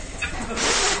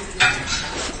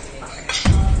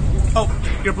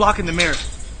Oh, you're blocking the mirror.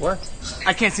 What?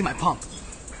 I can't see my pump.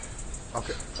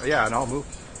 Okay. Yeah, and I'll move.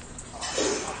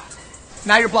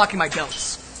 Now you're blocking my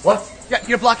delts. What? Yeah,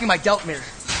 you're blocking my delt mirror.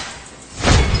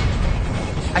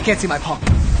 I can't see my pump.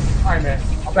 All right, man.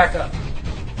 I'll back up.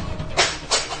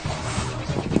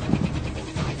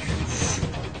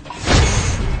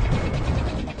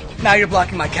 Now you're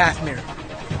blocking my calf mirror.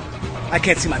 I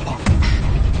can't see my pump.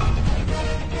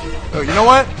 Oh, you know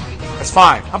what? That's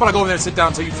fine. How about I go over there and sit down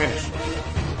until you finish?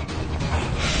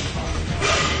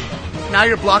 Now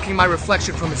you're blocking my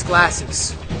reflection from his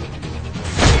glasses.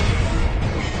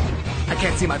 I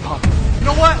can't see my pump. You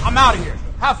know what? I'm out of here.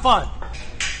 Have fun.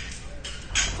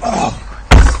 Oh,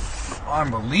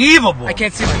 unbelievable. I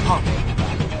can't see my pump.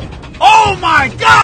 Oh, my God!